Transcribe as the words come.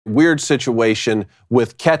weird situation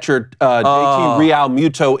with catcher JT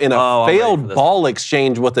Realmuto in a failed ball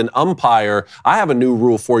exchange with an umpire. I have a new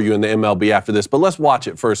rule for you in the MLB after this, but let's watch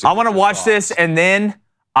it first. I want to watch this, and then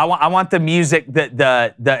I want the music,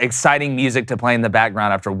 the exciting music to play in the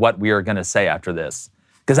background after what we are going to say after this.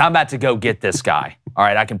 Because I'm about to go get this guy. All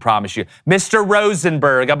right, I can promise you. Mr.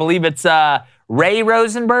 Rosenberg. I believe it's Ray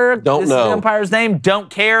Rosenberg. Don't know. This is the umpire's name. Don't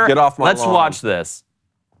care. Get off my lawn. Let's watch this.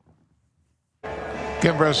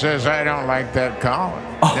 Kimbrough says, I don't like that call.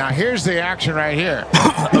 Now, here's the action right here.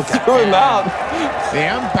 He threw him out. The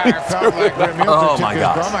umpire felt like Realmuto took his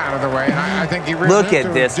glove out of the way, and I think he really Look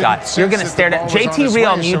at this guy. You're going to stare at JT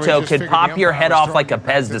Realmuto could pop your head off like a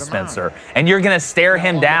Pez dispenser, and you're going to stare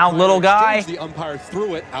him down, little guy. The umpire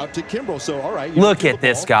threw it out to Kimbrough. So, all right. Look at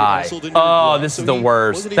this guy. Oh, this is the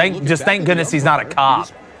worst. Thank goodness he's not a cop.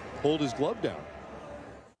 Hold his glove down.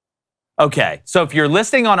 Okay, so if you're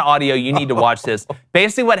listening on audio, you need to watch this.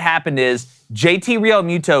 Basically what happened is JT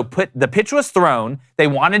Realmuto the pitch was thrown. They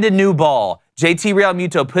wanted a new ball. JT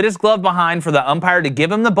Realmuto put his glove behind for the umpire to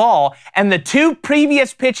give him the ball, and the two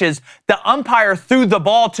previous pitches, the umpire threw the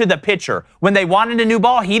ball to the pitcher. When they wanted a new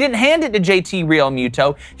ball, he didn't hand it to JT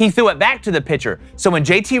Realmuto. He threw it back to the pitcher. So when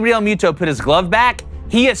JT Realmuto put his glove back,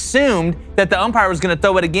 he assumed that the umpire was going to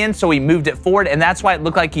throw it again, so he moved it forward, and that's why it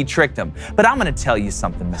looked like he tricked him. But I'm going to tell you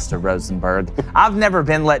something, Mr. Rosenberg. I've never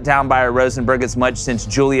been let down by a Rosenberg as much since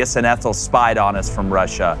Julius and Ethel spied on us from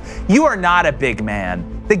Russia. You are not a big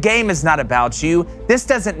man. The game is not about you. This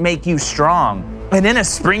doesn't make you strong. And in a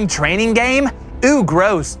spring training game? Ooh,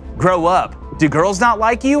 gross. Grow up. Do girls not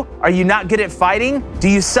like you? Are you not good at fighting? Do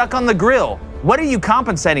you suck on the grill? What are you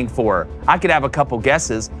compensating for? I could have a couple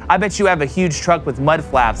guesses. I bet you have a huge truck with mud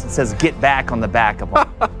flaps that says "Get Back" on the back of them.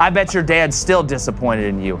 I bet your dad's still disappointed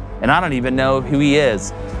in you, and I don't even know who he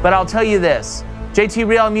is. But I'll tell you this, JT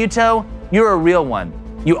Realmuto, you're a real one.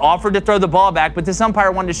 You offered to throw the ball back, but this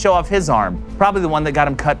umpire wanted to show off his arm, probably the one that got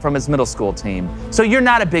him cut from his middle school team. So you're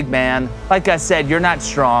not a big man. Like I said, you're not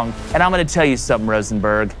strong, and I'm gonna tell you something,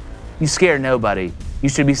 Rosenberg. You scare nobody. You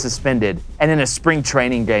should be suspended, and in a spring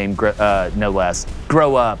training game, no less.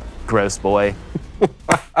 Grow up, gross boy.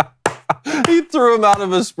 He threw him out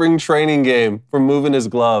of a spring training game for moving his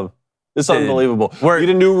glove. It's unbelievable. We need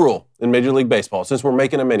a new rule in Major League Baseball, since we're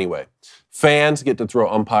making them anyway. Fans get to throw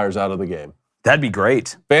umpires out of the game. That'd be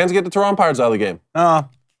great. Fans get to throw umpires out of the game.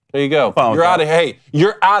 There you go. You're out of Hey,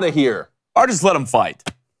 you're out of here. Or just let them fight.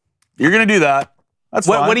 You're going to do that. That's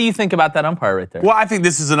fine. What do you think about that umpire right there? Well, I think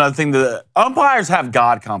this is another thing that umpires have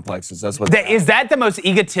God complexes. That's what. Is that the most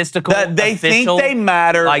egotistical? That they think they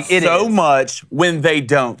matter so much when they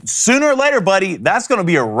don't. Sooner or later, buddy, that's going to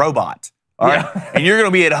be a robot. All right, and you're going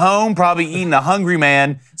to be at home, probably eating a hungry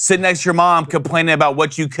man, sitting next to your mom, complaining about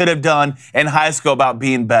what you could have done in high school about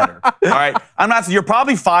being better. All right, I'm not. You're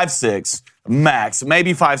probably 5'6". Max,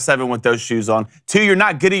 maybe 5'7" with those shoes on. 2, you're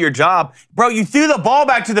not good at your job. Bro, you threw the ball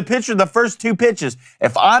back to the pitcher the first 2 pitches.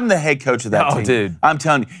 If I'm the head coach of that team, dude. I'm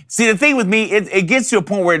telling you. See, the thing with me, it gets to a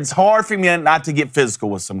point where it's hard for me not to get physical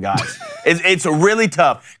with some guys. It's really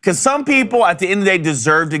tough. Because some people, at the end of the day,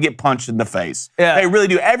 deserve to get punched in the face. Yeah. They really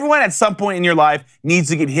do. Everyone at some point in your life needs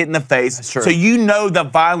to get hit in the face so you know the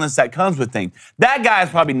violence that comes with things. That guy has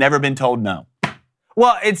probably never been told no.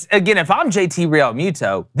 Well, it's, again, if I'm JT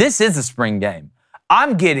Realmuto, this is a spring game.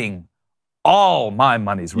 I'm getting all my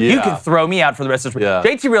money's worth. You can throw me out for the rest of the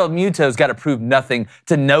spring. JT Realmuto's got to prove nothing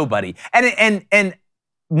to nobody. And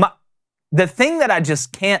the thing that I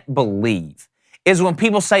just can't believe is when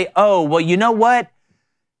people say, oh, well, you know what?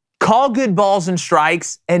 Call good balls and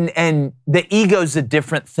strikes, and the ego's a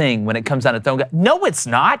different thing when it comes down to throwing. No, it's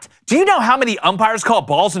not. Do you know how many umpires call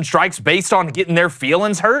balls and strikes based on getting their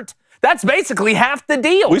feelings hurt? That's basically half the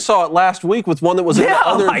deal. We saw it last week with one that was in the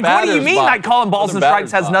other like, what do you mean like calling balls and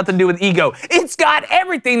strikes has nothing to do with ego? It's got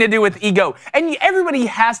everything to do with ego. And everybody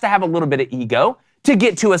has to have a little bit of ego to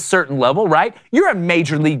get to a certain level, right? You're a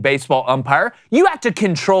Major League Baseball umpire. You have to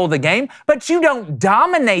control the game, but you don't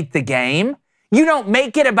dominate the game. You don't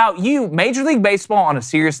make it about you. Major League Baseball, on a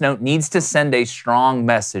serious note, needs to send a strong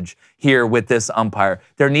message here with this umpire.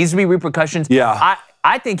 There needs to be repercussions. Yeah.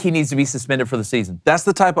 I think he needs to be suspended for the season. That's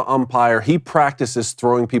the type of umpire. He practices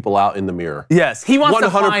throwing people out in the mirror. Yes, he wants 100%. to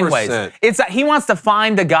find ways. He wants to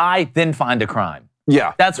find a guy, then find a crime.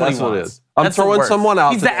 Yeah, that's what he wants. It is. I'm throwing someone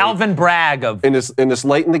out. He's the Alvin Bragg of. In this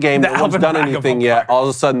late in the game, no one's done anything yet. All of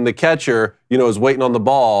a sudden, the catcher, is waiting on the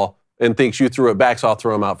ball and thinks you threw it back, so I'll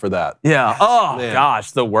throw him out for that. Yeah. Oh gosh,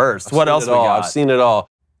 the worst. What else we got? I've seen it all.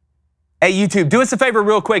 Hey, YouTube, do us a favor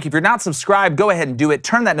real quick. If you're not subscribed, go ahead and do it.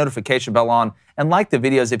 Turn that notification bell on and like the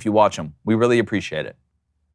videos if you watch them. We really appreciate it.